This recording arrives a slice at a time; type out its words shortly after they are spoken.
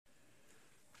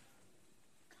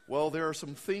Well, there are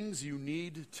some things you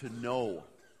need to know.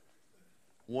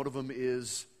 One of them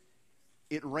is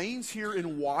it rains here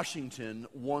in Washington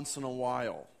once in a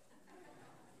while.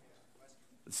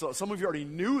 So some of you already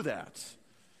knew that.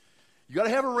 You got to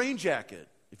have a rain jacket.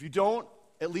 If you don't,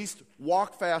 at least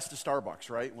walk fast to Starbucks,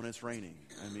 right, when it's raining.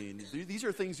 I mean, these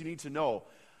are things you need to know.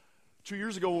 2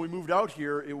 years ago when we moved out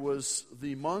here, it was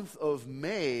the month of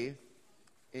May,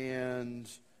 and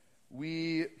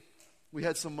we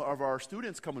had some of our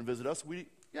students come and visit us.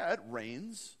 It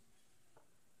rains.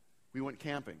 We went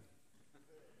camping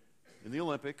in the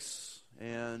Olympics,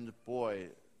 and boy,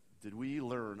 did we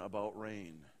learn about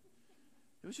rain.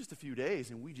 It was just a few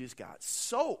days, and we just got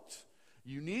soaked.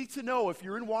 You need to know, if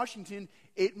you're in Washington,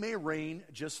 it may rain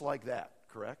just like that,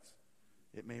 correct?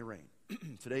 It may rain.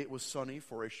 Today it was sunny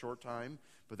for a short time,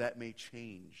 but that may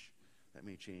change.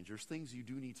 There's things you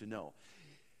do need to know.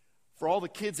 For all the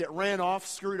kids that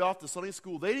scurried off to Sunday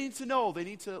school, they need to know, they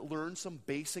need to learn some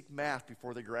basic math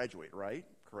before they graduate, right?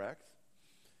 Correct?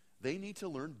 They need to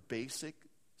learn basic,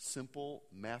 simple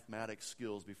mathematics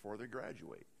skills before they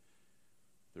graduate.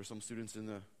 There's some students in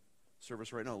the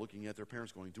service right now looking at their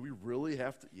parents going, do we really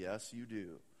have to? Yes, you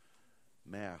do.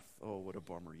 Math, oh, what a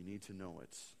bummer. You need to know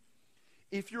it.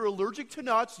 If you're allergic to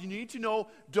nuts, you need to know,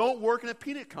 don't work in a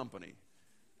peanut company.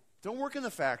 Don't work in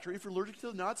the factory. If you're allergic to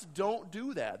the nuts, don't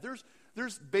do that.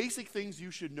 There's basic things you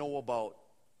should know about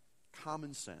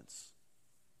common sense.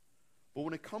 But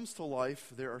when it comes to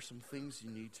life, there are some things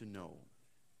you need to know.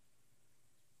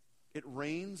 It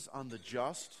rains on the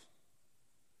just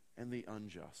and the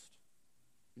unjust.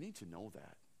 You need to know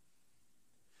that.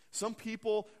 Some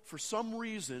people, for some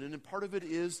reason, and part of it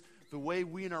is the way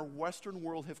we in our Western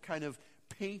world have kind of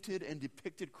painted and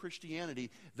depicted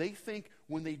Christianity, they think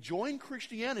when they join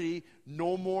Christianity,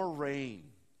 no more rain.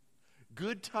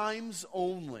 Good times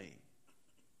only.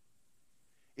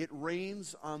 It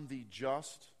rains on the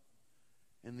just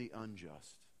and the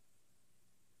unjust.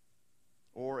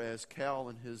 Or as Cal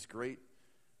in his great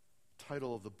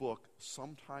title of the book,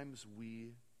 sometimes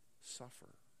we suffer.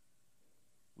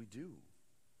 We do.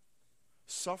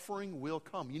 Suffering will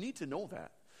come. You need to know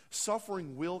that.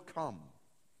 Suffering will come.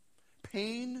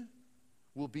 Pain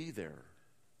will be there.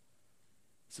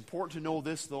 It's important to know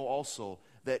this, though, also,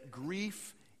 that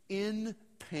grief in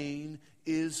pain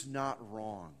is not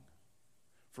wrong.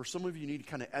 For some of you, you need to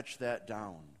kind of etch that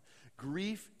down.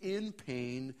 Grief in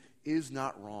pain is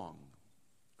not wrong.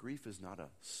 Grief is not a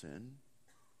sin.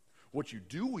 What you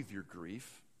do with your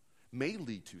grief may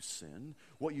lead to sin.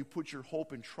 What you put your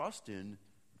hope and trust in,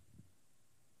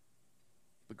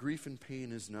 but grief and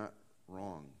pain is not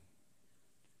wrong.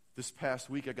 This past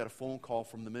week, I got a phone call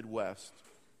from the Midwest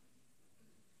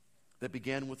that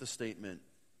began with a statement,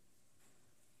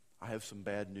 I have some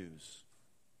bad news.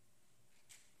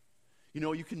 You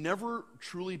know, you can never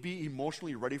truly be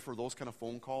emotionally ready for those kind of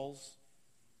phone calls.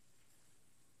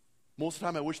 Most of the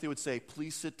time, I wish they would say,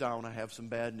 please sit down, I have some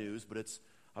bad news, but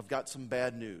I've got some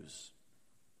bad news.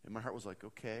 And my heart was like,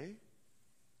 okay.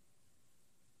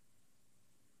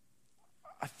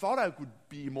 I thought I would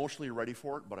be emotionally ready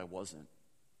for it, but I wasn't.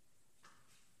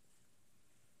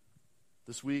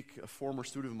 This week, a former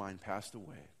student of mine passed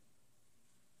away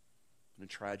in a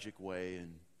tragic way,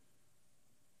 and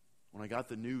when I got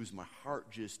the news, my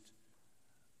heart just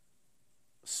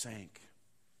sank.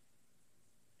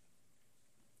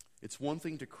 It's one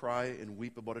thing to cry and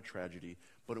weep about a tragedy,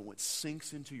 but when it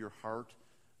sinks into your heart,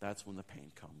 that's when the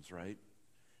pain comes, right?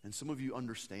 And some of you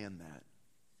understand that.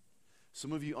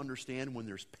 Some of you understand when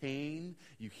there's pain,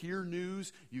 you hear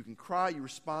news, you can cry, you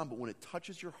respond, but when it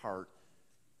touches your heart,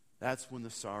 that's when the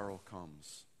sorrow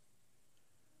comes.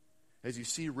 As you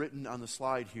see written on the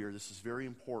slide here, this is very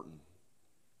important.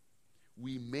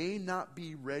 We may not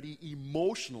be ready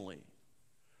emotionally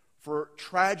for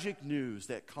tragic news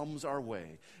that comes our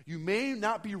way. You may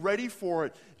not be ready for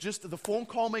it. Just the phone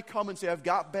call may come and say, I've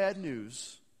got bad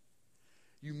news.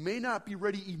 You may not be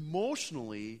ready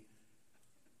emotionally,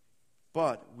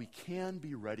 but we can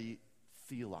be ready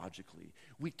theologically.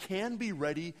 We can be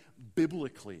ready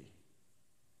biblically.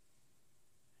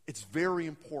 It's very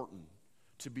important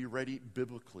to be ready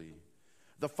biblically.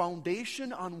 The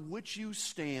foundation on which you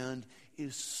stand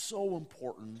is so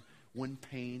important when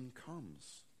pain comes.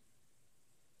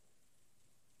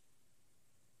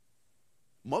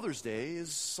 Mother's Day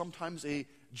is sometimes a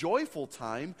joyful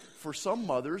time for some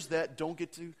mothers that don't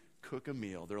get to cook a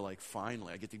meal. They're like,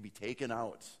 finally, I get to be taken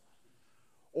out.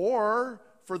 Or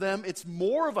for them, it's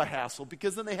more of a hassle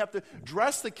because then they have to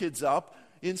dress the kids up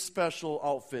in special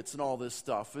outfits and all this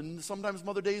stuff. And sometimes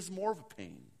Mother's Day is more of a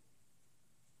pain.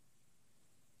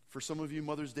 For some of you,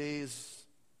 Mother's Day is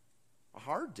a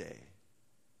hard day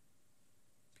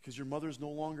because your mother's no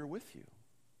longer with you,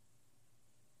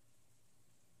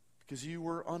 because you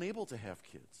were unable to have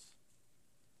kids,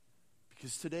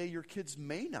 because today your kids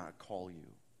may not call you.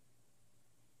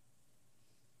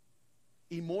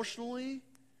 Emotionally,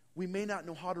 we may not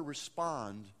know how to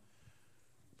respond,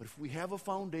 but if we have a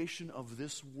foundation of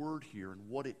this word here and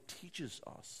what it teaches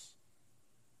us,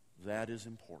 that is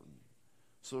important.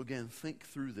 So again, think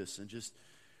through this and just,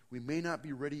 we may not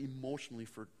be ready emotionally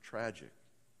for tragic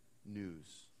news,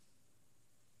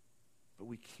 but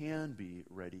we can be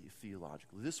ready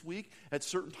theologically. This week, at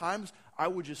certain times, I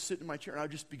would just sit in my chair and I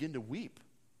would just begin to weep.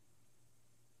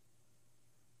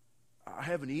 I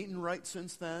haven't eaten right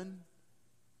since then.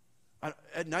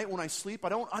 At night when I sleep, I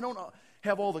don't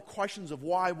have all the questions of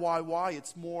why.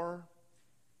 It's more,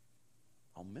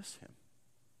 I'll miss him.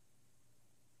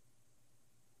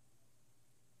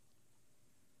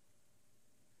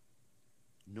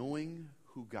 Knowing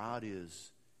who God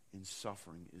is in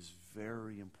suffering is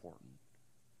very important.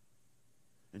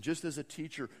 And just as a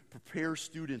teacher prepares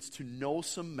students to know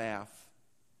some math,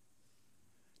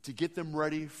 to get them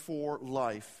ready for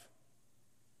life,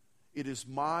 it is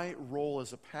my role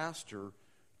as a pastor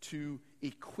to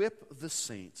equip the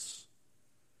saints,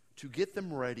 to get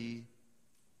them ready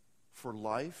for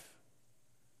life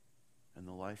and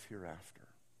the life hereafter.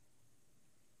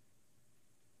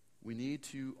 We need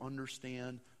to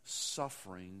understand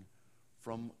suffering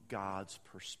from God's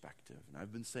perspective. And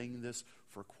I've been saying this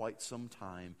for quite some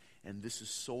time, and this is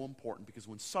so important because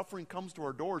when suffering comes to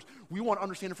our doors, we want to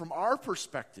understand it from our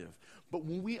perspective. But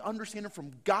when we understand it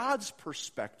from God's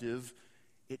perspective,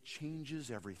 it changes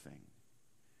everything.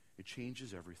 It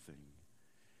changes everything.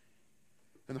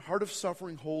 And the heart of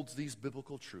suffering holds these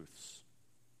biblical truths.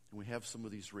 And we have some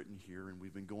of these written here, and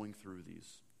we've been going through these.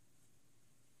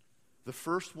 The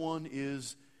first one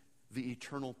is the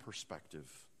eternal perspective.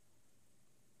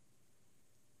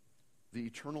 The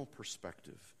eternal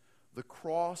perspective. The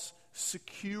cross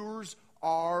secures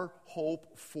our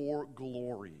hope for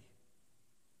glory.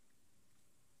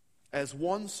 As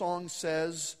one song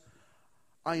says,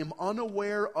 I am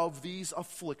unaware of these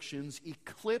afflictions,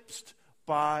 eclipsed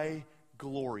by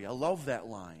glory. I love that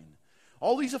line.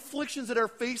 All these afflictions that are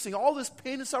facing, all this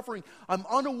pain and suffering, I'm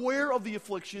unaware of the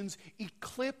afflictions,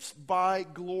 eclipsed by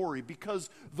glory.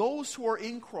 Because those who are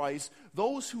in Christ,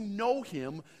 those who know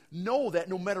Him, know that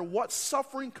no matter what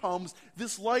suffering comes,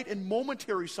 this light and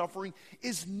momentary suffering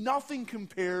is nothing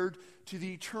compared to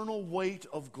the eternal weight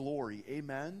of glory.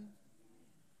 Amen?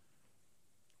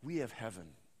 We have heaven.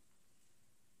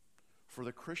 For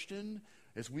the Christian,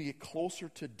 as we get closer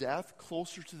to death,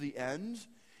 closer to the end,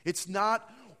 it's not,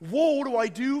 whoa, what do I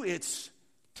do? It's,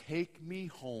 take me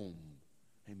home.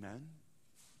 Amen?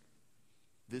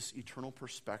 This eternal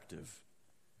perspective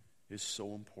is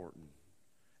so important.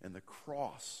 And the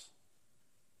cross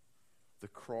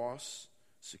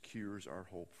secures our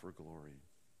hope for glory.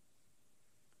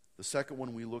 The second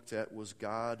one we looked at was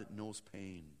God knows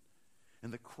pain.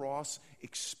 And the cross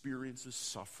experiences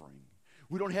suffering.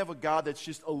 We don't have a God that's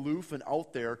just aloof and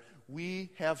out there.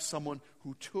 We have someone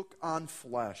who took on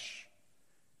flesh.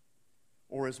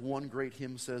 Or as one great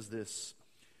hymn says this,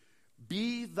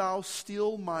 be thou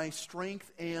still my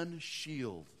strength and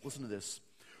shield. Listen to this.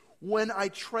 When I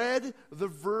tread the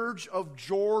verge of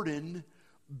Jordan,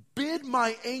 bid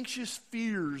my anxious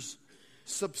fears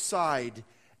subside.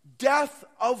 Death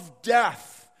of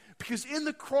death. Because in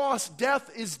the cross,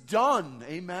 death is done.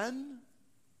 Amen?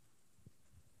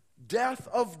 Death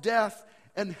of death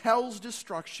and hell's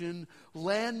destruction,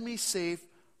 land me safe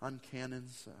on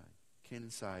Canaan's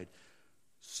side.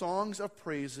 Songs of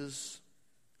praises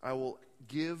I will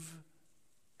give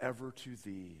ever to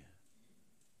thee.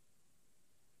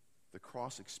 The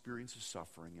cross experiences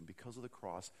suffering, and because of the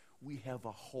cross, we have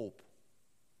a hope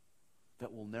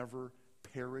that will never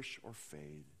perish or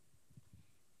fade.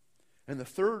 And the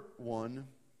third one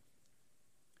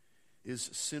is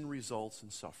sin results in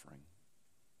suffering.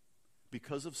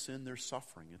 Because of sin, there's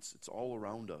suffering. It's all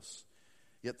around us.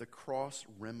 Yet the cross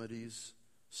remedies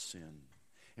sin.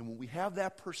 And when we have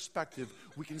that perspective,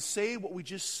 we can say what we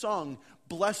just sung,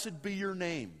 blessed be your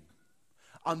name.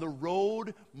 On the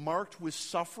road marked with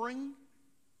suffering,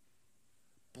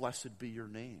 blessed be your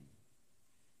name.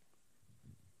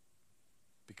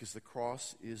 Because the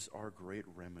cross is our great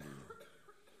remedy.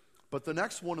 But the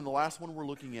next one and the last one we're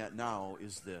looking at now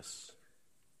is this.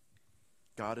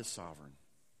 God is sovereign.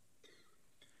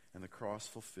 And the cross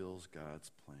fulfills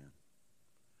God's plan.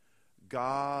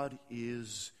 God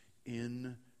is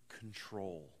in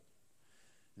control.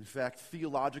 In fact,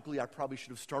 theologically, I probably should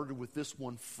have started with this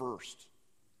one first.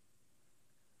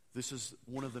 This is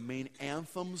one of the main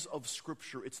anthems of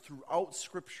Scripture. It's throughout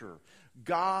Scripture.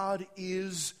 God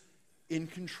is in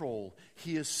control.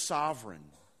 He is sovereign.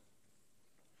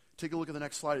 Take a look at the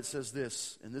next slide. It says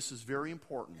this, and this is very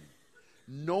important.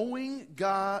 Knowing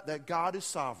that God is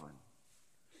sovereign.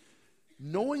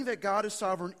 Knowing that God is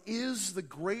sovereign is the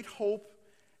great hope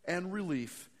and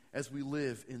relief as we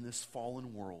live in this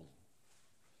fallen world.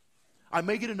 I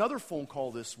may get another phone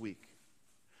call this week.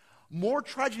 More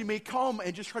tragedy may come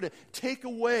and just try to take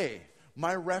away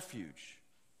my refuge.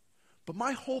 But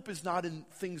my hope is not in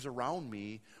things around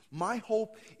me. My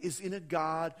hope is in a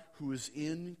God who is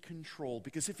in control.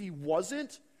 Because if He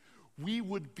wasn't, we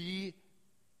would be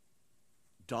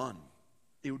done.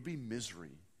 It would be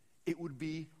misery. It would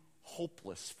be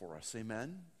hopeless for us.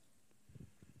 Amen?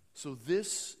 So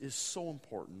this is so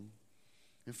important.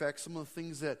 In fact, some of the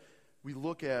things that we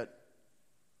look at,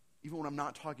 even when I'm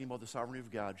not talking about the sovereignty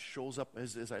of God, shows up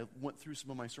as I went through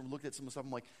some of my sermon, looked at some of the stuff,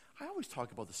 I'm like, I always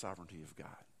talk about the sovereignty of God.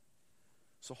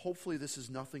 So hopefully this is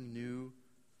nothing new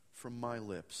from my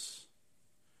lips.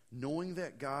 Knowing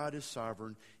that God is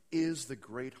sovereign is the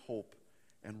great hope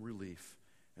and relief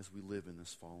as we live in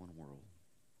this fallen world.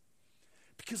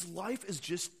 Because life is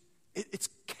just, it's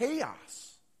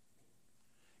chaos.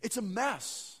 It's a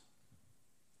mess.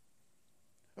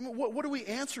 I mean, what do we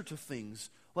answer to things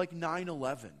like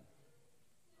 9/11?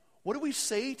 What do we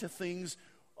say to things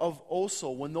of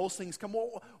Oslo when those things come?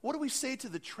 What do we say to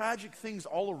the tragic things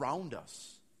all around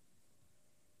us?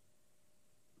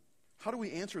 How do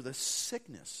we answer the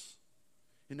sickness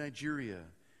in Nigeria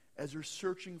as they're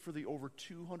searching for the over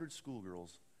 200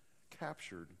 schoolgirls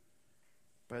captured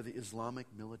by the Islamic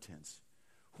militants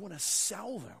who want to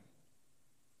sell them?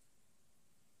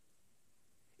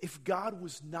 If God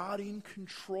was not in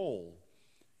control,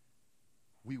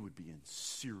 we would be in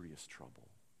serious trouble.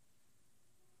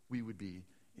 We would be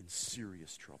in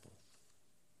serious trouble.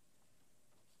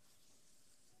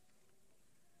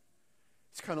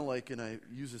 It's kind of like, and I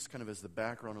use this kind of as the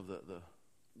background of the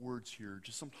words here,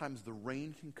 just sometimes the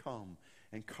rain can come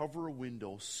and cover a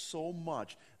window so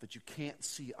much that you can't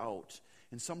see out.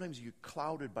 And sometimes you get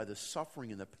clouded by the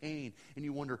suffering and the pain, and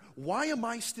you wonder, why am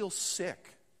I still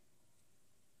sick?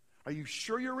 Are you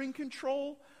sure you're in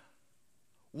control?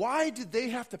 Why did they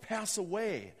have to pass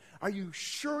away? Are you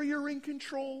sure you're in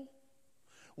control?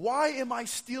 Why am I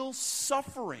still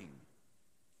suffering?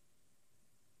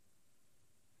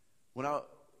 When I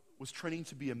was training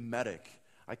to be a medic,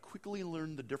 I quickly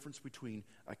learned the difference between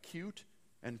acute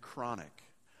and chronic.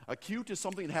 Acute is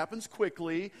something that happens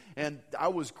quickly, and I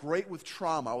was great with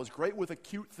trauma. I was great with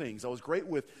acute things. I was great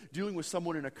with dealing with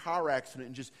someone in a car accident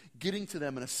and just getting to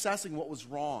them and assessing what was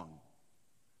wrong.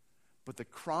 But the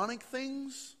chronic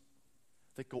things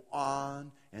that go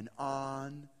on, and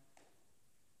a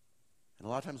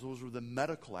lot of times those were the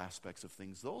medical aspects of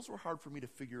things, those were hard for me to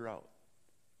figure out.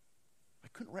 I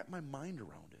couldn't wrap my mind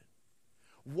around it.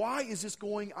 Why is this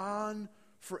going on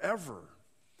forever?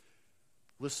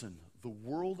 Listen, the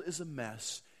world is a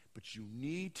mess, but you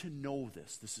need to know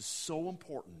this. This is so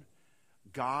important.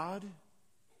 God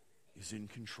is in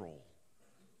control.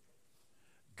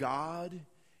 God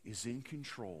is in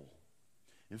control.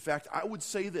 In fact, I would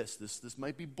say this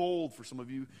might be bold for some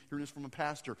of you hearing this from a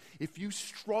pastor. If you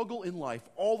struggle in life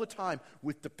all the time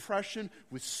with depression,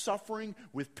 with suffering,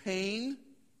 with pain,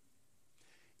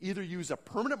 either use a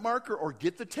permanent marker or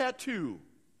get the tattoo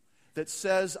that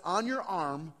says on your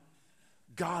arm,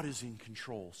 God is in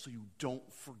control, so you don't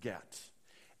forget.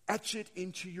 Etch it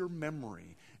into your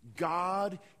memory.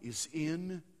 God is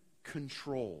in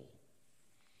control.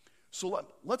 So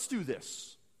let's do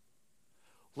this.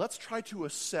 Let's try to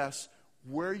assess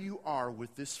where you are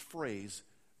with this phrase,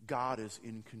 God is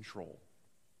in control.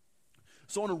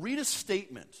 So I want to read a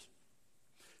statement.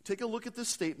 Take a look at this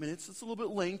statement. It's a little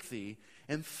bit lengthy.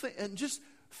 And just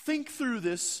think through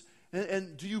this.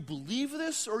 And do you believe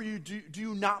this or do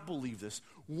you not believe this?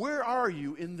 Where are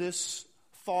you in this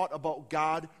thought about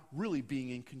God really being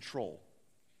in control?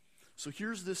 So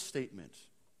here's this statement.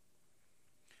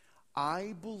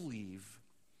 I believe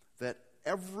that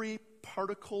every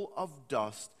particle of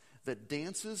dust that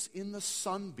dances in the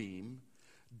sunbeam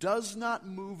does not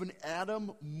move an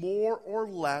atom more or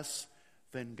less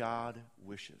than God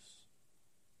wishes.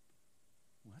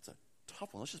 Well, that's a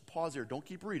tough one. Let's just pause there. Don't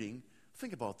keep reading.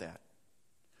 Think about that.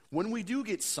 When we do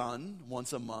get sun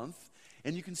once a month,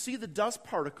 and you can see the dust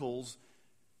particles,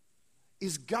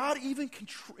 is God even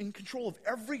in control of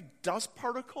every dust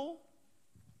particle?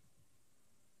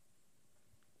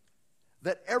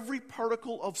 That every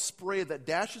particle of spray that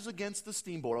dashes against the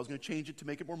steamboat, I was going to change it to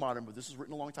make it more modern, but this was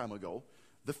written a long time ago,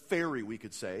 the ferry, we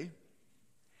could say,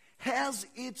 has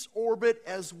its orbit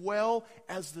as well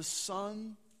as the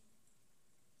sun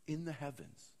in the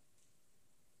heavens.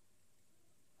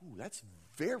 Ooh, that's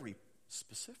very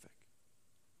specific.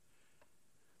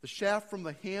 The shaft from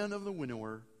the hand of the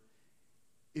winnower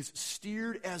is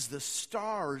steered as the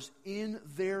stars in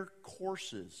their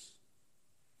courses.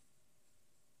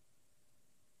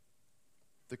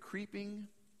 The creeping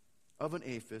of an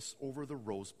aphis over the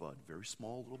rosebud, very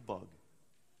small little bug,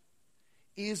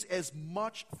 is as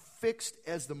much fixed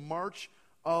as the march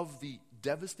of the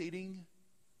devastating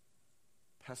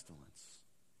pestilence.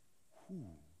 Ooh.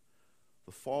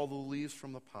 The fall of the leaves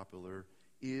from the poplar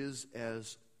is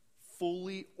as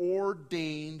fully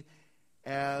ordained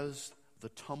as the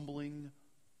tumbling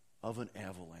of an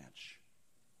avalanche.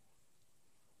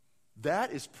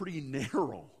 That is pretty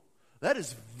narrow. That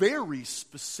is very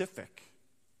specific.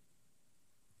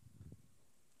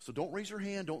 So don't raise your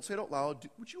hand, don't say it out loud.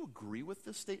 Would you agree with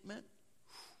this statement?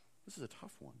 This is a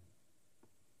tough one.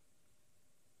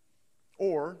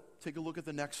 Or take a look at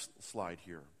the next slide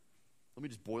here. Let me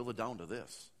just boil it down to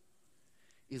this.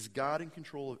 Is God in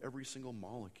control of every single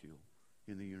molecule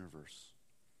in the universe?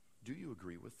 Do you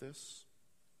agree with this?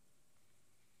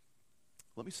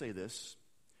 Let me say this.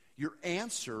 Your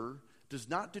answer does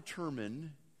not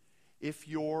determine if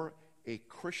you're a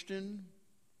Christian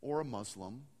or a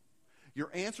Muslim. Your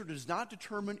answer does not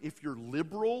determine if you're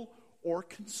liberal or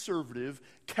conservative,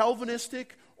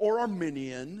 Calvinistic or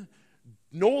Arminian,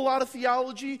 know a lot of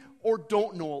theology or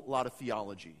don't know a lot of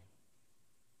theology.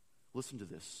 Listen to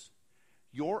this.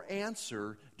 Your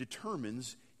answer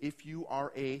determines if you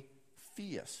are a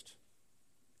theist,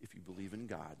 if you believe in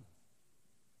God.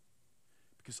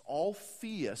 Because all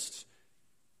theists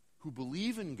who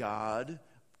believe in God,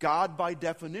 God by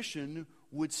definition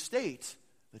would state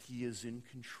that he is in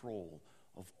control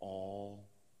of all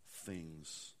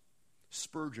things.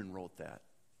 Spurgeon wrote that.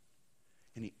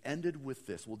 And he ended with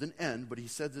this. Well, it didn't end, but he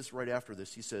said this right after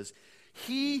this. He says,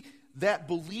 "He that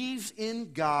believes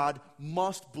in God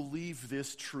must believe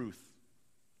this truth.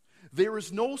 There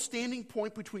is no standing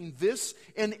point between this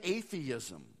and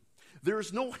atheism. There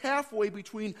is no halfway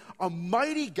between a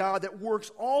mighty God that works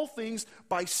all things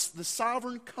by the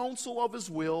sovereign counsel of his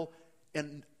will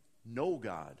and no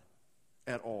God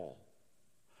at all.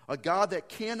 A God that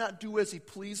cannot do as he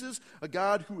pleases, a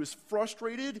God who is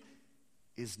frustrated,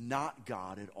 is not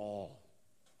God at all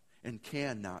and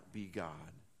cannot be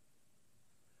God."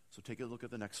 So take a look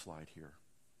at the next slide here.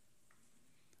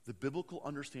 The biblical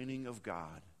understanding of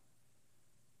God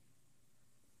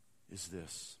is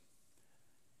this,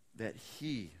 that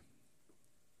he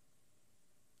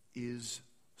is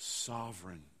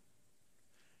sovereign.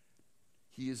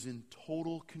 He is in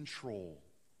total control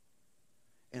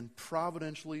and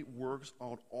providentially works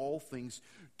out all things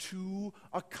to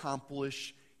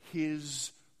accomplish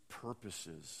his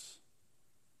purposes.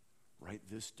 Write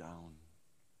this down,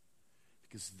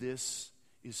 because this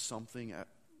is something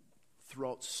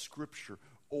throughout Scripture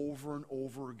over and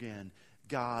over again.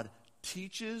 God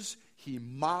teaches, he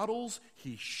models,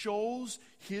 he shows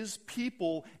his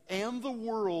people and the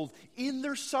world in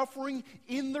their suffering,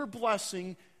 in their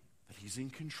blessing, that he's in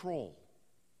control.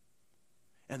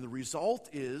 And the result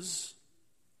is,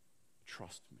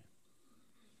 trust me.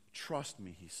 Trust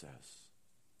me, he says.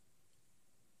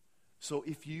 So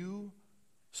if you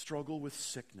struggle with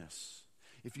sickness,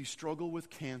 if you struggle with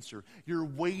cancer, you're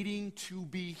waiting to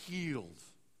be healed,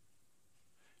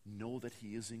 know that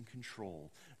he is in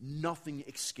control. Nothing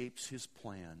escapes his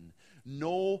plan.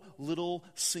 No little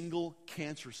single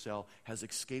cancer cell has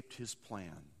escaped his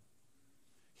plan.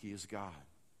 He is God.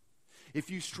 If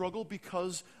you struggle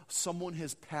because someone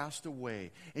has passed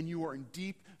away and you are in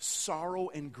deep sorrow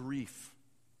and grief.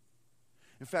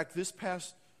 In fact,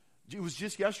 it was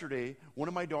just yesterday, one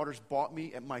of my daughters bought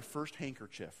me my first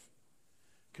handkerchief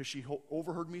because she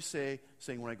overheard me saying,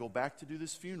 when I go back to do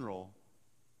this funeral,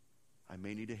 I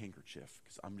may need a handkerchief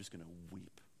because I'm just going to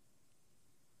weep.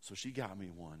 So she got me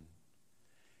one.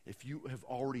 If you have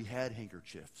already had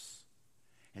handkerchiefs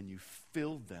and you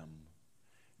filled them,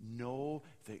 know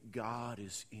that God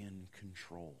is in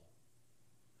control.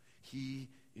 He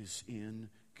is in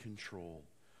control.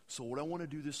 So what I want to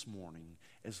do this morning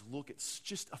is look at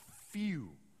just a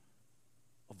few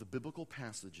of the biblical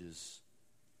passages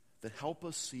that help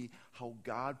us see how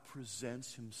God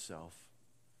presents himself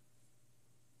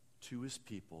to his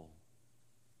people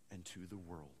and to the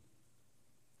world.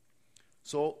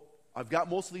 So I've got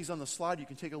most of these on the slide. You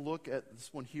can take a look at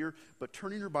this one here, but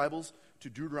turn in your Bibles to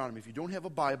Deuteronomy. If you don't have a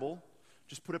Bible,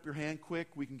 just put up your hand quick.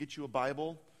 We can get you a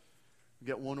Bible. We've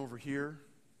got one over here,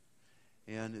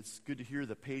 and it's good to hear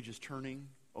the page is turning.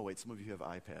 Oh, wait, some of you have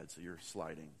iPads, so you're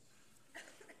sliding.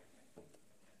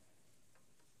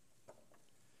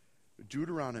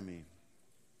 Deuteronomy.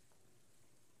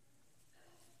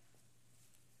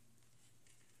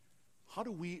 How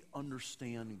do we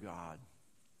understand God?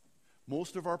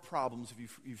 Most of our problems,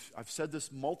 I've said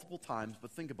this multiple times,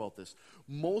 but think about this.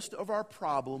 Most of our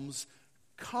problems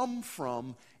come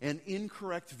from an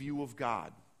incorrect view of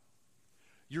God.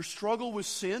 Your struggle with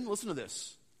sin, listen to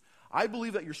this. I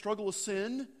believe that your struggle with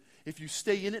sin, if you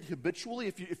stay in it habitually,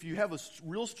 if you have a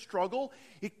real struggle,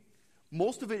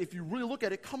 most of it, if you really look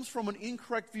at it, comes from an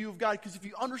incorrect view of God. Because if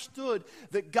you understood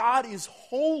that God is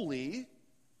holy,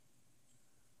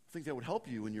 I think that would help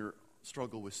you in your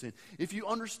struggle with sin. If you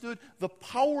understood the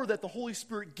power that the Holy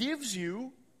Spirit gives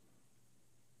you,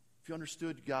 if you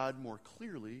understood God more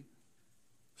clearly,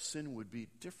 sin would be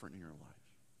different in your life.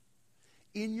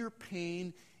 In your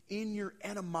pain, in your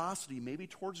animosity, maybe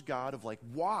towards God, of like,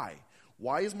 why?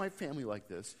 Why is my family like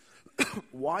this?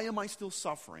 Why am I still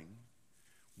suffering?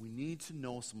 We need to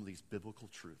know some of these biblical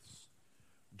truths.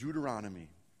 Deuteronomy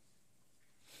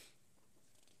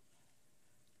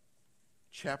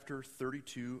chapter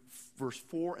 32, verse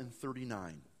 4 and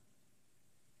 39.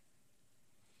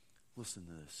 Listen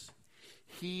to this.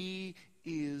 He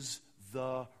is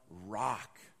the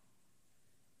rock.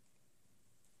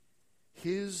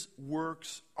 His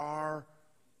works are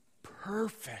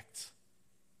perfect.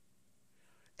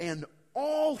 And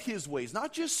all his ways,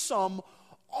 not just some,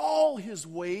 all his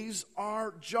ways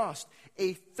are just.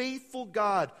 A faithful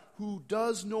God who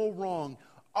does no wrong,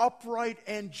 upright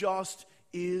and just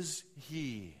is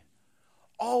he.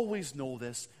 Always know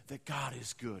this, that God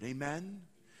is good. Amen?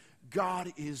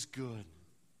 God is good.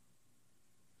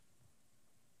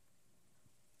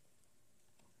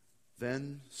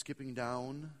 Then, skipping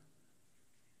down,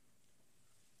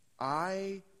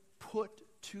 I put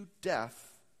to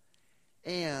death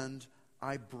and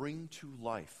I bring to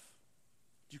life.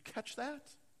 Did you catch that?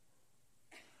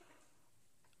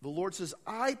 The Lord says,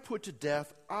 I put to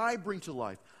death, I bring to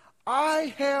life.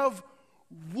 I have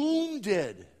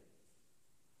wounded.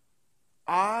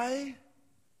 I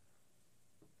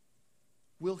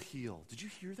will heal. Did you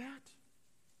hear that?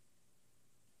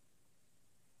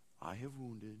 I have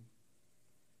wounded,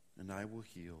 and I will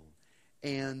heal.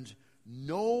 And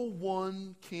no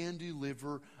one can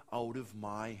deliver out of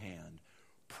my hand.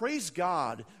 Praise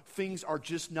God, things are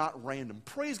just not random.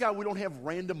 Praise God, we don't have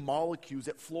random molecules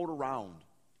that float around.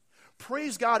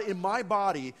 Praise God, in my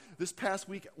body, this past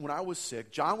week when I was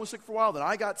sick, John was sick for a while, then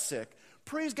I got sick.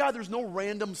 Praise God, there's no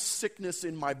random sickness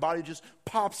in my body just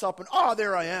pops up and,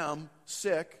 there I am,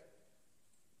 sick.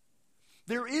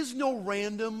 There is no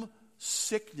random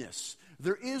sickness.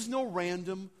 There is no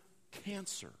random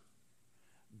cancer.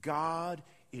 God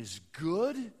is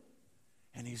good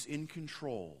and he's in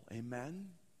control. Amen?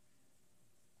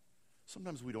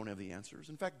 Sometimes we don't have the answers.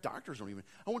 In fact, doctors don't even.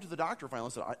 I went to the doctor finally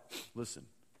and said, listen,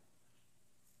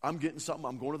 I'm getting something.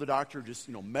 I'm going to the doctor. Just,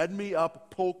 med me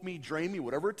up, poke me, drain me,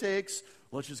 whatever it takes.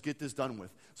 Let's just get this done with.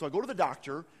 So I go to the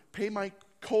doctor, pay my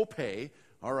copay.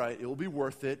 All right, it will be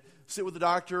worth it. Sit with the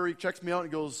doctor. He checks me out and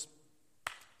he goes,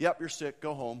 yep, you're sick.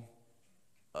 Go home.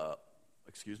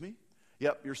 Excuse me?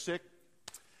 Yep, you're sick.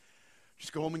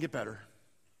 Just go home and get better.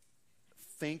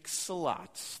 Thanks a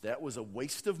lot. That was a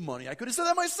waste of money. I could have said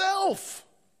that myself.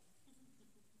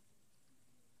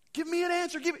 Give me an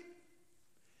answer. Give me.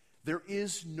 There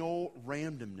is no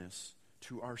randomness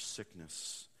to our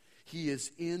sickness. He is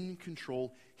in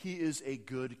control. He is a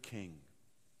good king.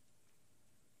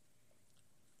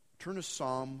 Turn to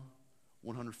Psalm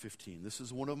 115. This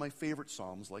is one of my favorite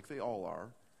psalms, like they all are.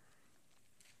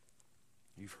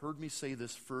 You've heard me say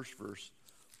this first verse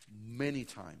many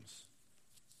times.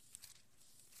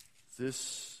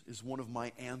 This is one of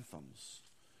my anthems.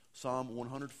 Psalm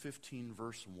 115,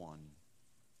 verse 1.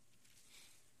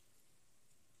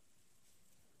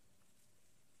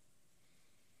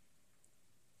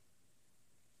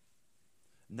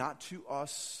 Not to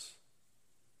us,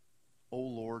 O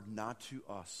Lord, not to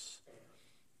us,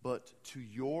 but to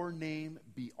your name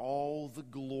be all the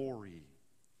glory,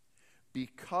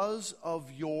 because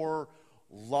of your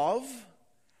love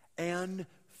and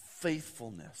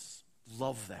faithfulness.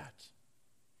 Love that.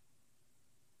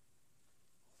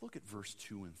 Look at verse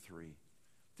 2 and 3.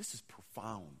 This is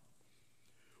profound.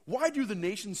 Why do the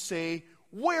nations say,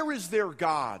 where is their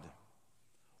God?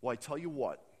 Well, I tell you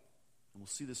what, and we'll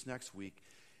see this next week,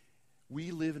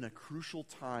 we live in a crucial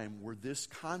time where this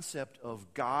concept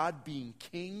of God being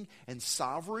king and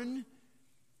sovereign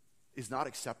is not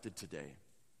accepted today.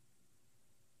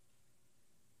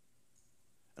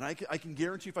 And I can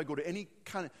guarantee if I go to any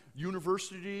kind of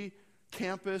university,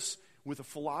 campus, with a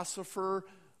philosopher,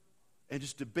 and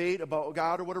just debate about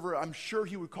God or whatever, I'm sure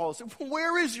he would call us and say,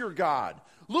 where is your God?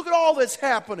 Look at all that's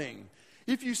happening.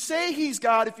 If you say he's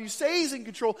God, if you say he's in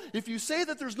control, if you say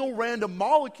that there's no random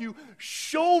molecule,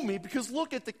 show me, because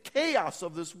look at the chaos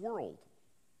of this world.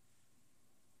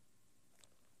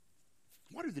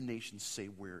 Why do the nations say,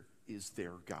 where is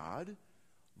their God?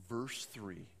 Verse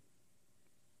 3.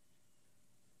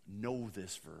 Know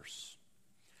this verse.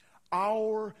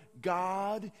 Our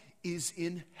God is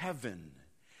in heaven,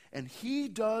 and he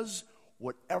does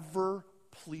whatever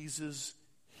pleases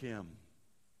him.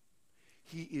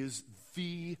 He is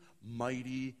the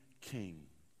mighty king.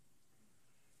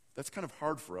 That's kind of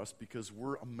hard for us because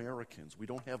we're Americans. We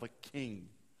don't have a king.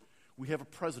 We have a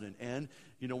president. And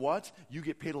you know what? You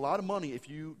get paid a lot of money if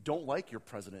you don't like your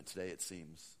president today, it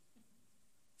seems.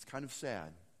 It's kind of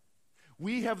sad.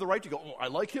 We have the right to go, oh, I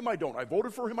like him, I don't. I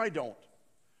voted for him, I don't.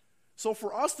 So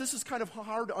for us, this is kind of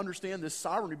hard to understand, this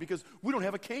sovereignty, because we don't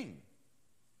have a king.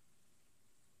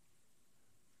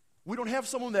 We don't have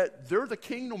someone that they're the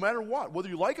king no matter what. Whether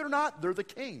you like it or not, they're the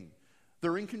king.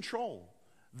 They're in control.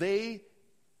 They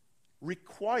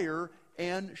require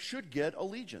and should get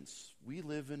allegiance. We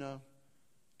live in a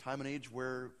time and age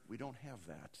where we don't have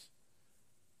that.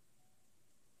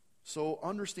 So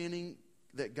understanding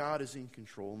that God is in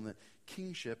control and that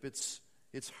kingship, it's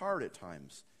hard at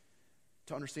times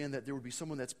to understand that there would be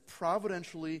someone that's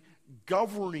providentially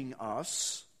governing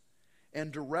us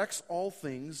and directs all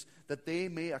things that they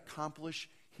may accomplish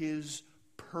his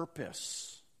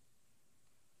purpose.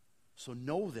 So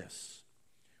know this.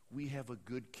 We have a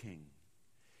good king.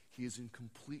 He is in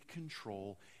complete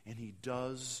control, and he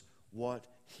does what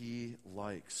he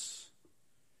likes.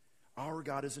 Our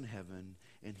God is in heaven,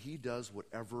 and he does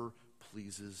whatever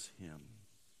pleases him.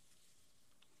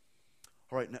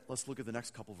 All right, let's look at the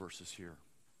next couple verses here.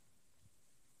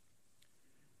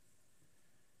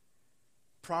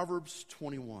 Proverbs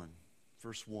 21,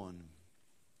 verse 1,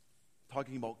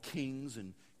 talking about kings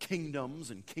and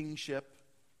kingdoms and kingship.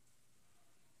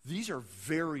 These are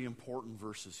very important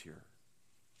verses here.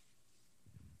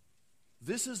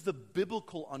 This is the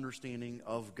biblical understanding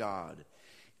of God.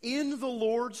 In the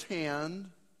Lord's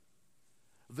hand,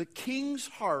 the king's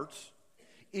heart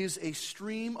is a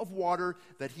stream of water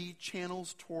that he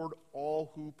channels toward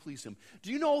all who please him.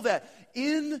 Do you know that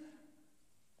in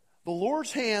the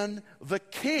Lord's hand, the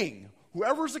king,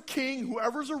 whoever's a king,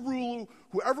 whoever's a ruler,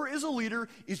 whoever is a leader,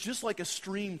 is just like a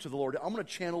stream to the Lord. I'm going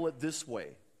to channel it this way.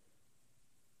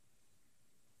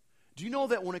 Do you know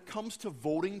that when it comes to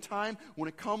voting time, when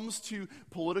it comes to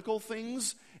political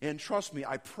things, and trust me,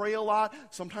 I pray a lot,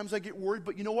 sometimes I get worried,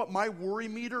 but you know what? My worry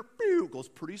meter goes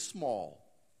pretty small.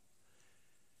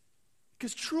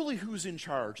 Because truly, who's in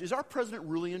charge? Is our president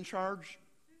really in charge?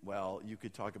 Well, you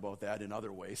could talk about that in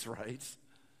other ways, right?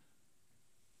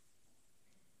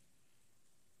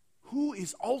 Who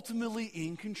is ultimately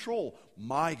in control?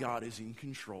 My God is in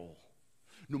control.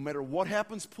 No matter what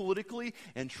happens politically,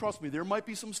 and trust me, there might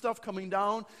be some stuff coming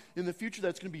down in the future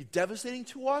that's going to be devastating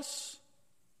to us.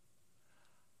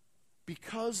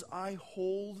 Because I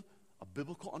hold a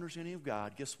biblical understanding of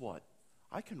God, guess what?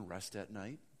 I can rest at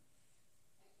night.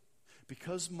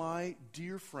 Because my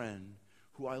dear friend,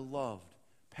 who I loved,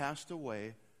 passed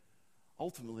away,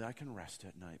 ultimately I can rest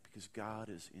at night because God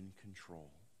is in control.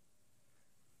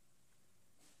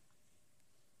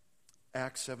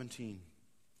 Acts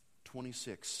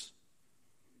 17:26.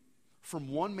 From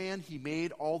one man he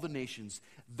made all the nations,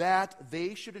 that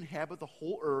they should inhabit the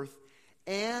whole earth,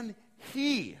 and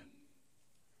he,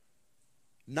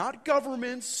 not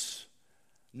governments,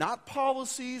 not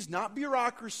policies, not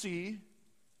bureaucracy,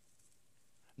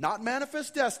 not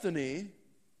manifest destiny,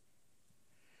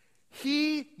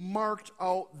 he marked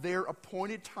out their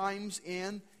appointed times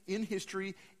in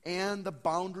history and the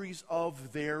boundaries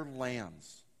of their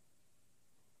lands.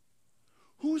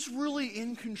 Who's really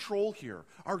in control here?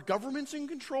 Are governments in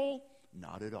control?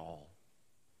 Not at all.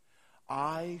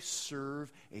 I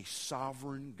serve a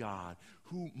sovereign God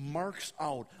who marks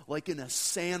out, like in a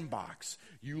sandbox.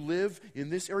 You live in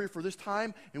this area for this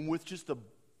time, and with just the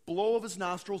blow of his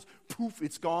nostrils, poof,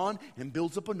 it's gone, and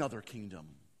builds up another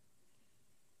kingdom.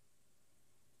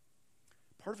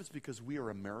 Part of it's because we are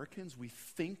Americans. We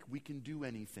think we can do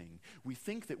anything. We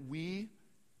think that we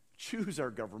choose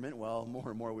our government. Well, more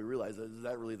and more we realize that, is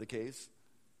that really the case?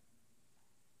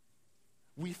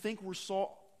 We think we're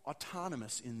so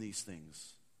autonomous in these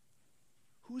things.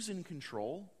 Who's in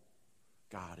control?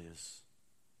 God is.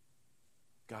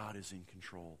 God is in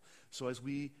control. So as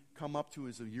we come up to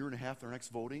a year and a half our next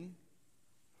voting,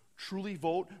 truly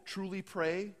vote, truly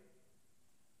pray,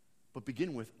 but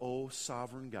begin with, oh,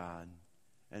 sovereign God,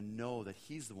 and know that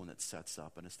he's the one that sets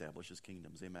up and establishes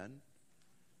kingdoms. Amen?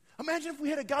 Imagine if we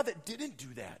had a God that didn't do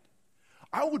that.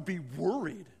 I would be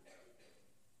worried.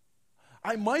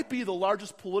 I might be the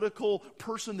largest political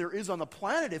person there is on the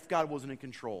planet if God wasn't in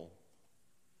control.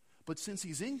 But since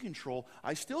he's in control,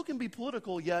 I still can be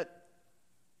political, yet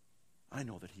I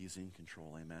know that he's in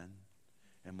control, amen?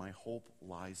 And my hope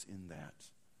lies in that.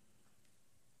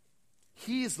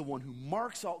 He is the one who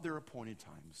marks out their appointed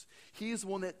times. He is the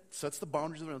one that sets the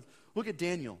boundaries of the earth. Look at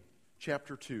Daniel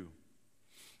chapter 2.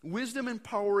 Wisdom and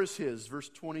power is his, verse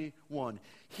 21.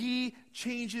 He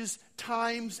changes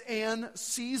times and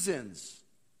seasons.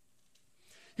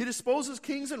 He disposes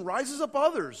kings and rises up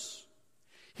others.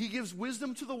 He gives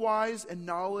wisdom to the wise and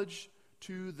knowledge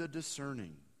to the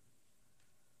discerning.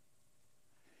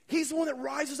 He's the one that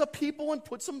rises up people and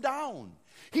puts them down.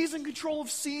 He's in control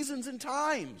of seasons and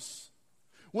times.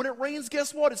 When it rains,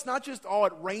 guess what? It's not just,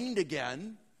 it rained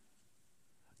again.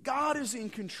 God is in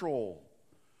control.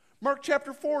 Mark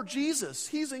chapter 4, Jesus,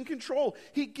 he's in control.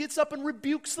 He gets up and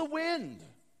rebukes the wind.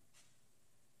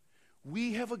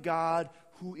 We have a God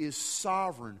who is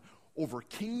sovereign over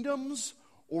kingdoms,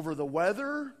 over the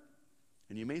weather.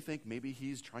 And you may think maybe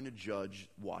he's trying to judge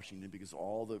Washington because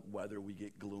all the weather we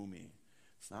get gloomy.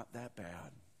 It's not that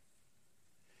bad.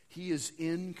 He is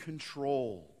in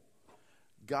control.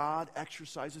 God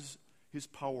exercises his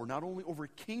power not only over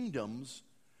kingdoms,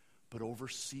 but over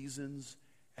seasons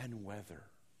and weather.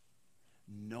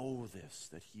 Know this,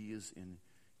 that he is in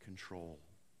control.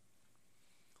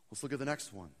 Let's look at the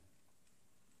next one.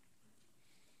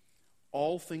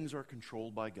 All things are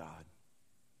controlled by God.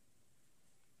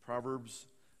 Proverbs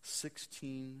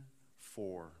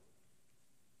 16:4.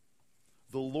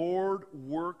 The Lord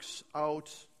works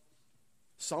out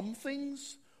some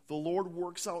things. The Lord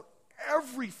works out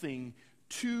everything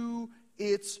to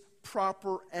its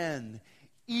proper end,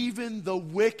 even the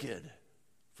wicked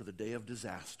for the day of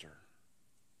disaster.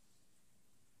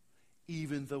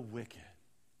 Even the wicked.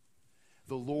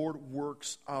 The Lord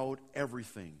works out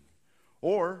everything.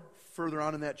 Or, further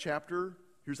on in that chapter,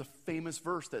 here's a famous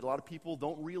verse that a lot of people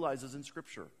don't realize is in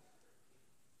Scripture.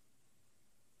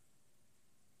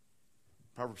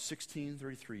 Proverbs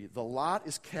 16:33. The lot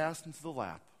is cast into the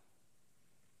lap,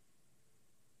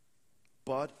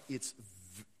 but its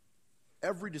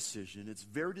very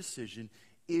decision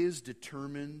is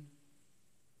determined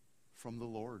from the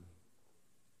Lord.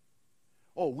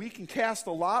 We can cast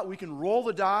the lot, we can roll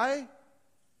the die,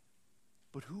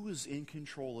 but who is in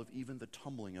control of even the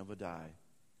tumbling of a die?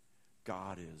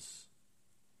 God is.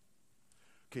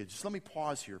 Okay, just let me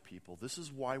pause here, people. This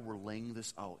is why we're laying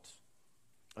this out.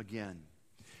 Again,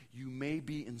 you may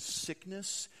be in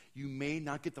sickness. You may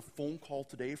not get the phone call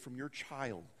today from your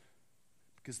child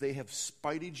because they have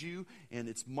spited you and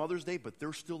it's Mother's Day, but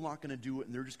they're still not going to do it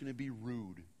and they're just going to be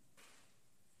rude.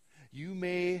 You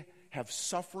may have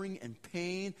suffering and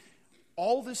pain.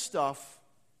 All this stuff.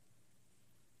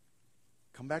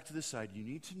 Come back to this side. You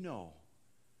need to know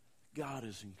God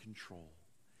is in control.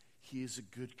 He is a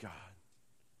good God.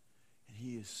 And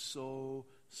he is so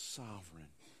sovereign.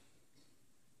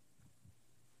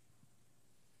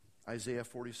 Isaiah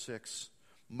 46.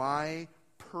 My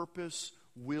purpose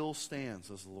will stand,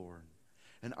 says the Lord,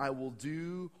 and I will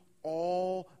do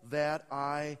all that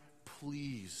I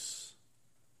please.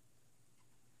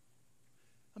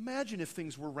 Imagine if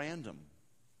things were random.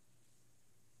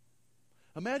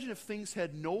 Imagine if things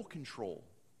had no control.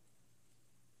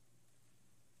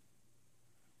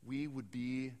 We would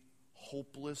be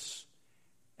hopeless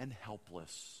and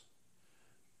helpless.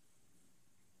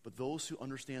 But those who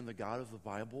understand the God of the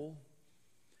Bible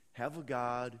have a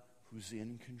God who's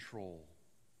in control,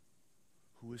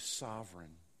 who is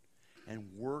sovereign,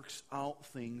 and works out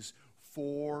things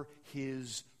for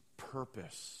his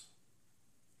purpose.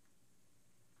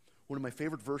 One of my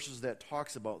favorite verses that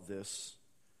talks about this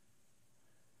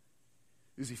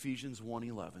is Ephesians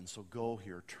 1:11. So go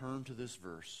here, turn to this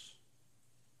verse.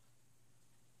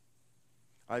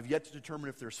 I've yet to determine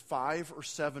if there's 5 or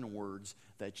 7 words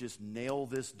that just nail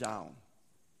this down.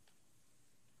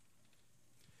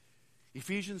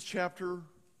 Ephesians chapter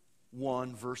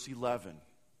 1, verse 11.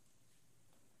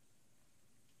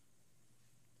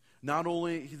 Not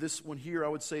only, this one here I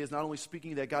would say is not only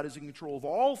speaking that God is in control of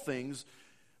all things,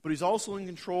 but he's also in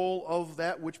control of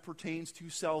that which pertains to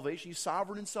salvation. He's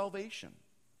sovereign in salvation.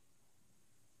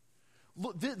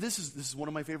 Look, this is one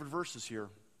of my favorite verses here.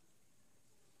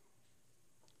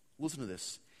 Listen to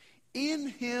this. In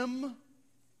him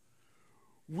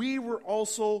we were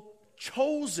also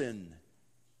chosen.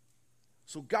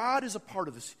 So God is a part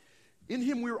of this. In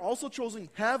him we were also chosen,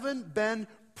 having been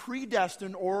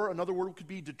predestined, or another word could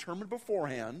be determined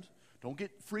beforehand. Don't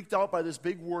get freaked out by this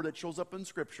big word that shows up in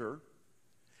Scripture.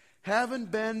 having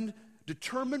been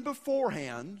determined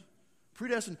beforehand,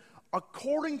 predestined,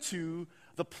 according to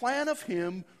the plan of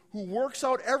him who works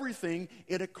out everything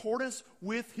in accordance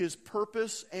with his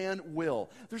purpose and will.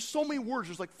 There's so many words.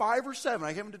 There's like 5 or 7.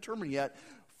 I haven't determined yet.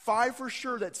 5 for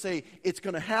sure that say it's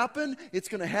going to happen, it's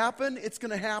going to happen, it's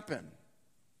going to happen.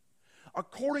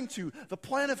 According to the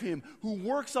plan of him who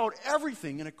works out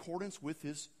everything in accordance with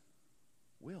his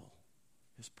will,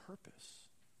 his purpose.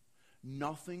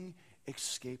 Nothing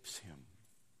escapes him.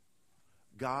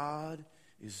 God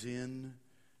is in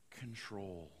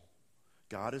control.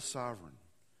 God is sovereign,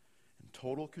 in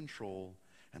total control,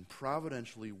 and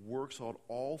providentially works out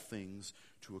all things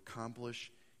to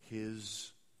accomplish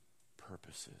his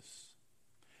purposes.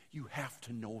 You have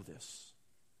to know this.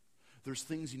 There's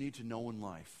things you need to know in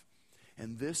life.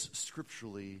 And this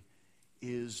scripturally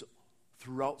is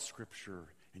throughout Scripture.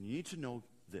 And you need to know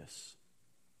this.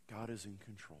 God is in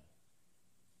control.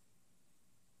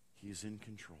 He is in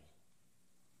control.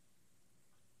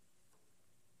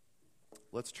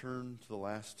 Let's turn to the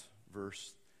last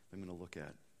verse I'm going to look at.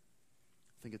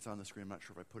 I think it's on the screen. I'm not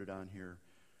sure if I put it on here.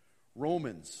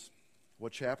 Romans.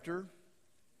 What chapter?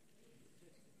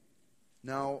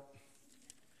 Now,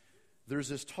 there's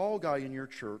this tall guy in your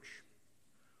church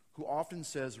who often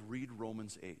says, read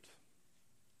Romans 8.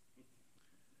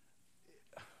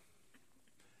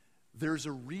 There's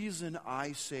a reason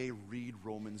I say read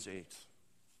Romans 8.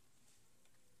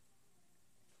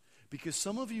 Because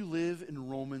some of you live in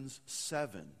Romans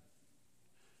 7.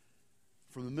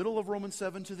 From the middle of Romans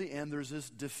 7 to the end, there's this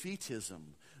defeatism.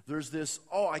 There's this,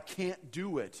 oh, I can't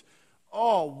do it.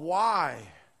 Oh, why?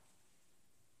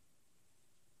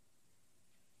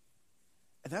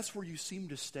 And that's where you seem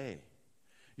to stay.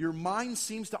 Your mind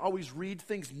seems to always read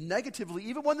things negatively,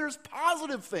 even when there's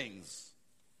positive things.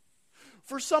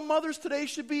 For some mothers, today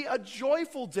should be a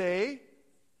joyful day,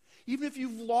 even if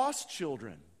you've lost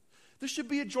children. This should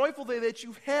be a joyful day that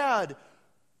you've had.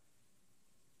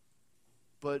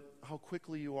 But how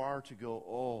quickly you are to go,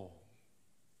 oh.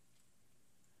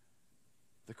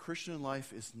 The Christian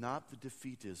life is not the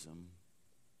defeatism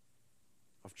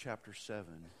of chapter 7,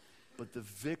 but the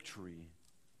victory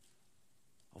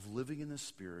of living in the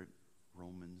Spirit,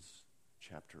 Romans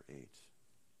chapter 8.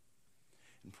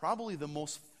 And probably the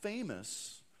most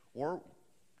famous or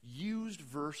used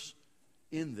verse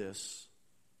in this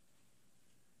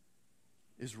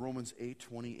is Romans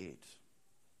 8:28.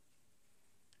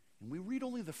 And we read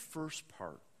only the first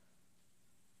part.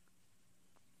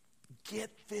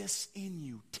 Get this in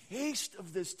you. Taste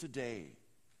of this today.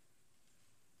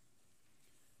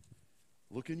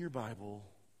 Look in your Bible.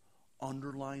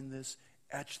 Underline this.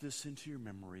 Etch this into your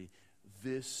memory.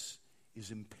 This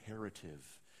is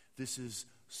imperative. This is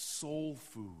soul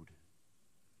food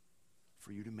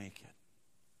for you to make it.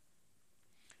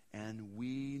 And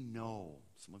we know,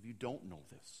 some of you don't know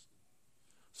this,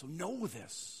 so know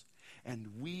this.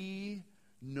 And we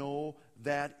know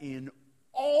that in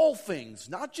all things,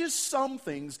 not just some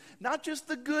things, not just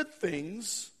the good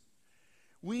things,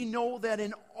 we know that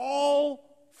in all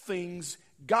things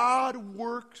God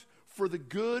works for the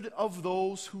good of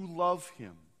those who love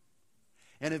him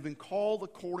and have been called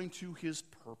according to his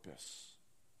purpose.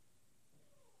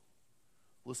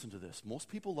 Listen to this. Most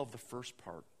people love the first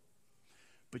part,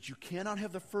 but you cannot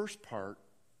have the first part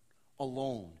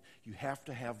alone. You have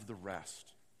to have the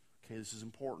rest. Okay, this is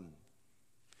important.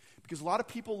 Because a lot of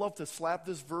people love to slap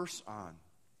this verse on.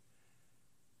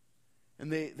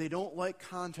 And they don't like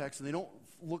context, and they don't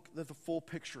look at the full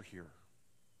picture here.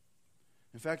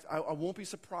 In fact, I won't be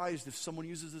surprised if someone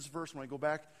uses this verse when I go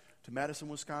back to Madison,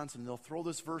 Wisconsin. They'll throw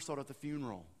this verse out at the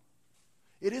funeral.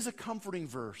 It is a comforting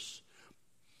verse.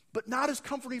 But not as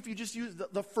comforting if you just use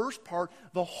the first part.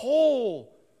 The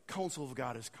whole counsel of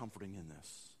God is comforting in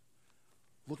this.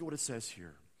 Look at what it says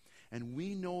here. And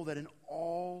we know that in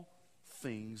all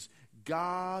things,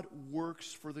 God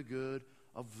works for the good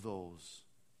of those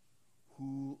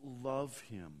who love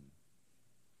him,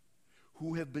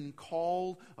 who have been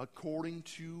called according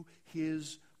to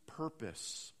his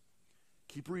purpose.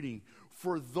 Keep reading.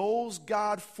 For those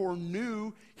God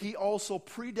foreknew, he also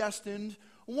predestined.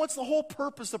 What's the whole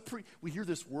purpose of we hear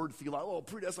this word,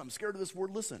 predestined. I'm scared of this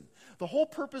word. Listen. The whole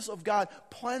purpose of God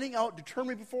planning out,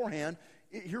 determining beforehand,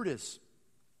 here it is.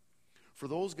 For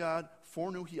those God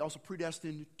foreknew, he also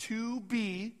predestined to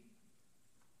be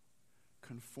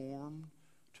conformed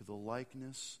to the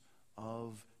likeness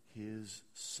of his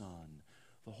Son.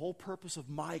 The whole purpose of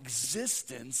my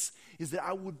existence is that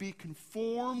I would be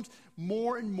conformed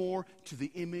more and more to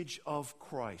the image of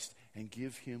Christ and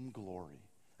give him glory.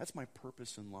 That's my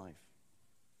purpose in life.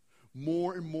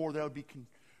 More and more that I would be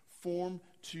conformed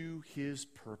to his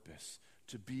purpose,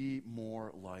 to be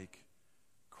more like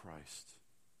Christ,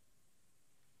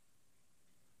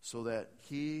 so that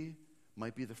he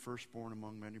might be the firstborn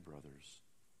among many brothers.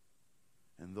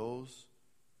 And those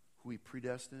who he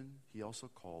predestined, he also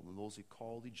called. And those he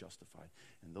called, he justified.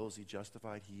 And those he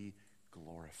justified, he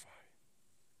glorified.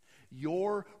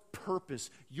 Your purpose,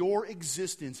 your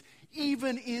existence,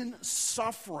 even in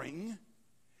suffering,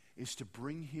 is to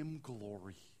bring him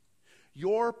glory.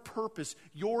 Your purpose,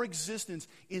 your existence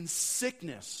in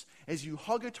sickness, as you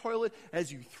hug a toilet,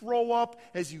 as you throw up,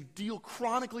 as you deal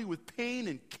chronically with pain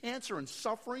and cancer and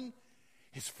suffering,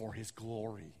 is for his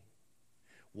glory.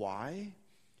 Why?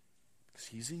 Because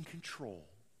he's in control,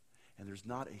 and there's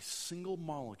not a single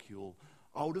molecule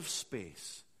out of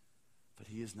space that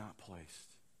he has not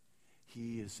placed.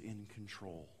 He is in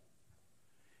control.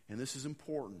 And this is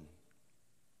important.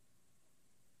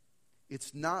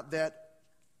 It's not that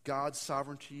God's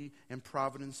sovereignty and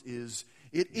providence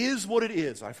it is what it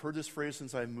is. I've heard this phrase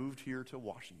since I moved here to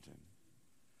Washington.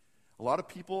 A lot of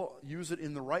people use it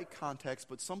in the right context,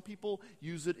 but some people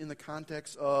use it in the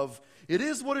context of, it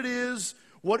is what it is,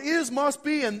 what is must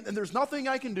be, and there's nothing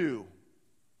I can do.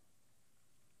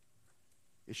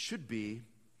 It should be,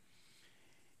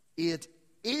 it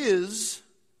is,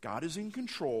 God is in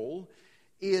control,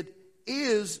 it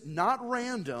is not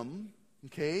random,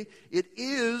 okay? It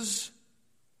is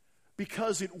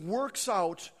because it works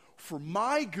out for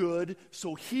my good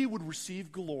so he would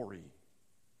receive glory.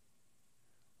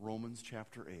 Romans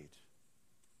chapter 8.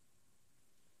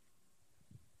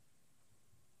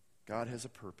 God has a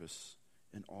purpose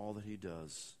in all that he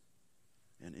does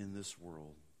and in this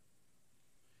world.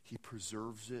 He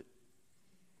preserves it.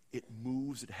 It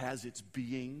moves. It has its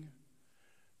being.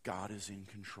 God is in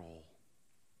control.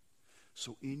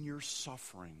 So in your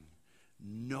suffering,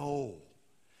 know.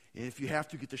 And if you have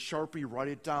to get the Sharpie, write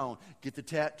it down. Get the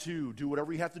tattoo. Do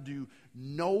whatever you have to do.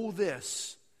 Know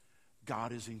this.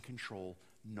 God is in control.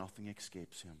 Nothing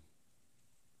escapes him.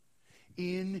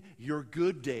 In your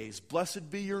good days, blessed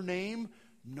be your name,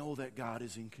 know that God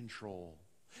is in control.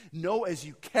 Know as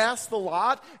you cast the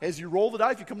lot, as you roll the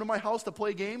die, if you come to my house to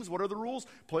play games, what are the rules?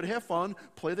 Play to have fun.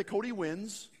 Play that Cody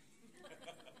wins.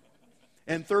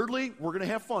 And thirdly, we're going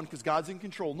to have fun because God's in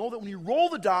control. Know that when you roll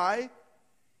the die,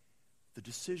 the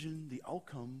decision, the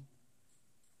outcome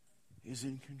is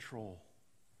in control.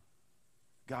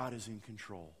 God is in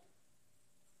control.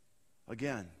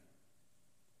 Again,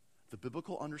 the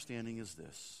biblical understanding is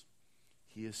this.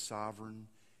 He is sovereign.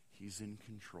 He's in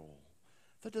control.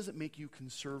 That doesn't make you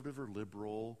conservative or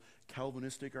liberal,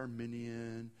 Calvinistic,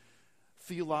 Arminian,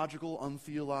 theological,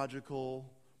 untheological,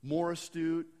 more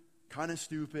astute, kind of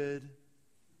stupid.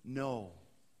 No.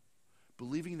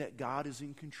 Believing that God is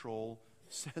in control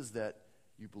says that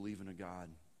you believe in a God,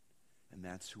 and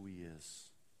that's who he is.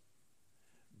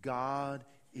 God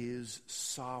is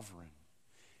sovereign,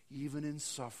 even in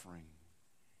suffering.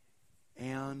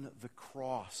 And the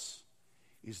cross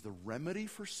is the remedy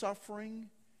for suffering,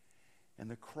 and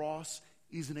the cross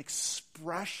is an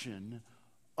expression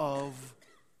of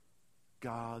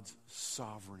God's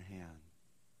sovereign hand.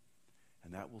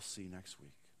 And that we'll see next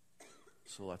week.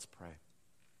 So let's pray.